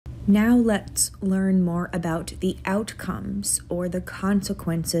Now let's learn more about the outcomes or the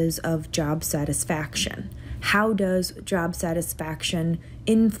consequences of job satisfaction. How does job satisfaction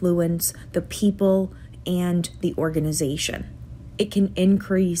influence the people and the organization? It can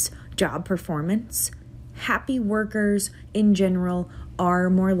increase job performance. Happy workers in general are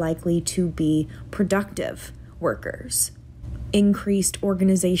more likely to be productive workers. Increased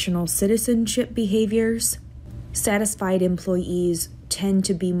organizational citizenship behaviors. Satisfied employees tend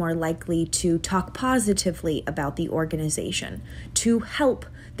to be more likely to talk positively about the organization, to help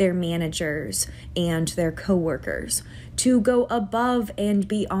their managers and their coworkers, to go above and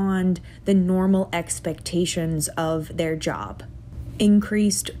beyond the normal expectations of their job.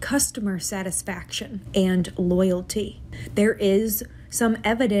 Increased customer satisfaction and loyalty. There is some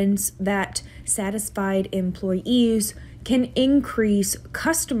evidence that satisfied employees can increase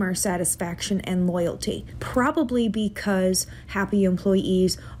customer satisfaction and loyalty, probably because happy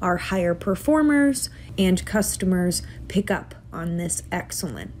employees are higher performers and customers pick up on this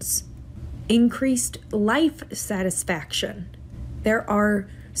excellence. Increased life satisfaction. There are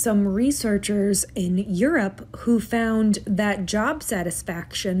some researchers in Europe who found that job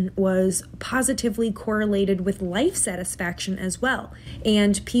satisfaction was positively correlated with life satisfaction as well.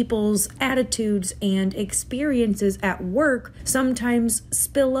 And people's attitudes and experiences at work sometimes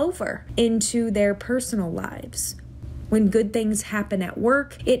spill over into their personal lives. When good things happen at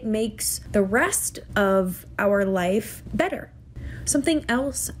work, it makes the rest of our life better. Something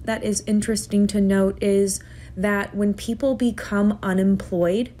else that is interesting to note is that when people become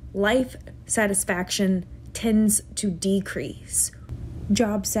unemployed, life satisfaction tends to decrease.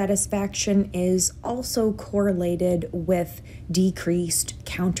 Job satisfaction is also correlated with decreased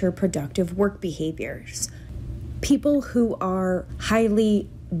counterproductive work behaviors. People who are highly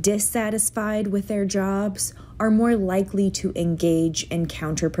dissatisfied with their jobs are more likely to engage in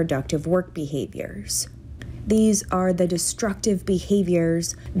counterproductive work behaviors. These are the destructive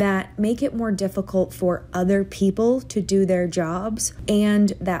behaviors that make it more difficult for other people to do their jobs and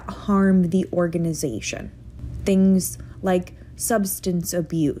that harm the organization. Things like substance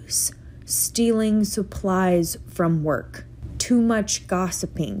abuse, stealing supplies from work, too much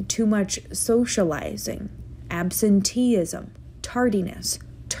gossiping, too much socializing, absenteeism, tardiness,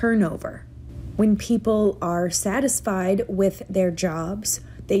 turnover. When people are satisfied with their jobs,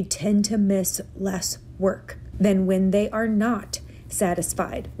 they tend to miss less work than when they are not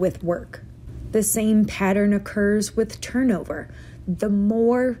satisfied with work. The same pattern occurs with turnover. The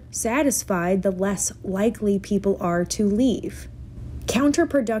more satisfied, the less likely people are to leave.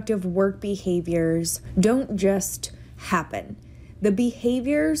 Counterproductive work behaviors don't just happen. The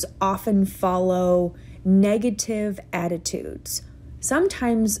behaviors often follow negative attitudes.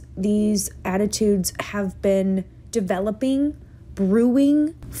 Sometimes these attitudes have been developing,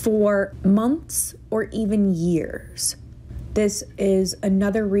 brewing for months or even years. This is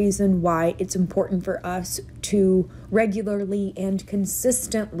another reason why it's important for us to regularly and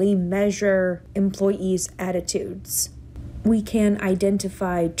consistently measure employees' attitudes. We can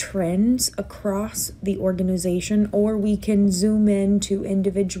identify trends across the organization, or we can zoom in to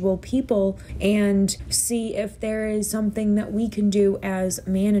individual people and see if there is something that we can do as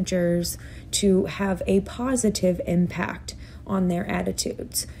managers to have a positive impact on their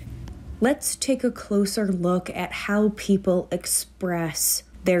attitudes. Let's take a closer look at how people express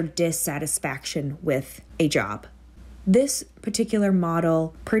their dissatisfaction with a job. This particular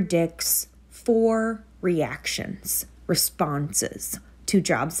model predicts 4 responses to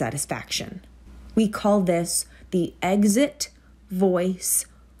job satisfaction. We call this the exit, voice,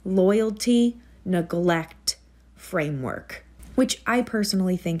 loyalty, neglect framework, which I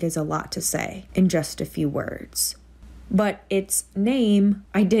personally think is a lot to say in just a few words. But its name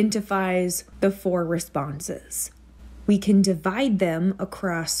identifies the 4 responses. We can divide them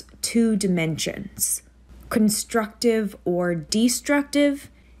across 2 dimensions: constructive or destructive,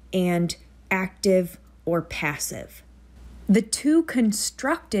 and active or passive. The 2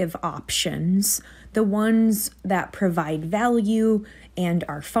 constructive options, the ones that provide value and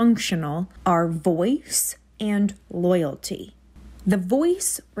are functional, are voice and loyalty. The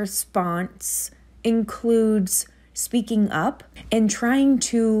voice response includes speaking up and trying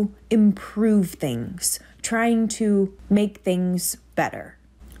to improve things, trying to make things better.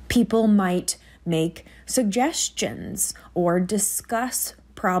 People might make suggestions or discuss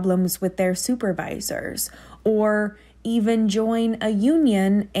problems with their supervisors, or even join a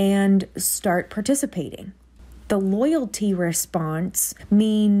union and start participating. The loyalty response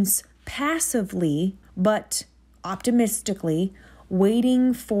means passively but optimistically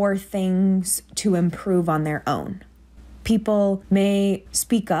waiting for things to improve on their own. People may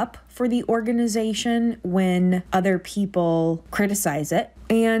speak up for the organization when other people criticize it,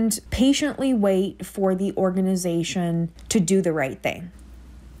 and patiently wait for the organization to do the right thing.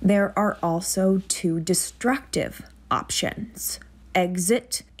 There are also two destructive options: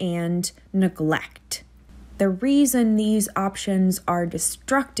 exit and neglect. The reason these options are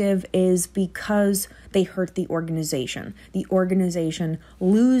destructive is because they hurt the organization. The organization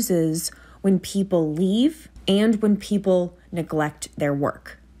loses when people leave and when people neglect their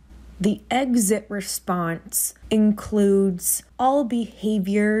work. The exit response includes all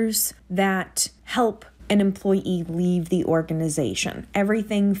behaviors that help an employee leave the organization.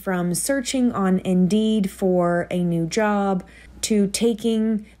 Everything from searching on Indeed for a new job, to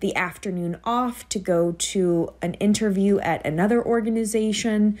taking the afternoon off to go to an interview at another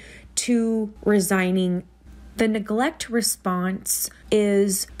organization, to resigning. The neglect response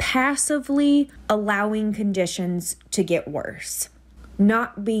is passively allowing conditions to get worse,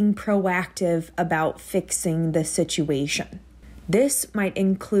 not being proactive about fixing the situation. This might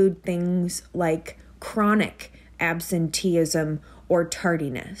include things like chronic absenteeism or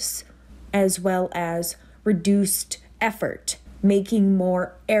tardiness, as well as reduced effort, making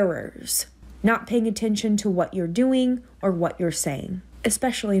more errors, not paying attention to what you're doing or what you're saying,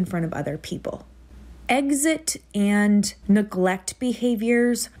 especially in front of other people. Exit and neglect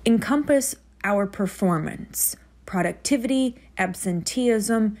behaviors encompass our performance, productivity,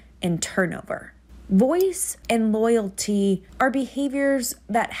 absenteeism, and turnover. Voice and loyalty are behaviors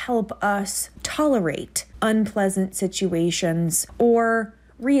that help us tolerate unpleasant situations or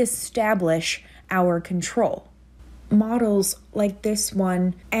reestablish our control. Models like this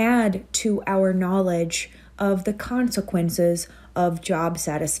one add to our knowledge of the consequences of job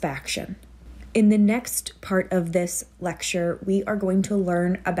satisfaction. In the next part of this lecture, we are going to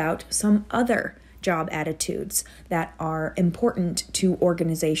learn about some other job attitudes that are important to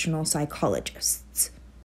organizational psychologists.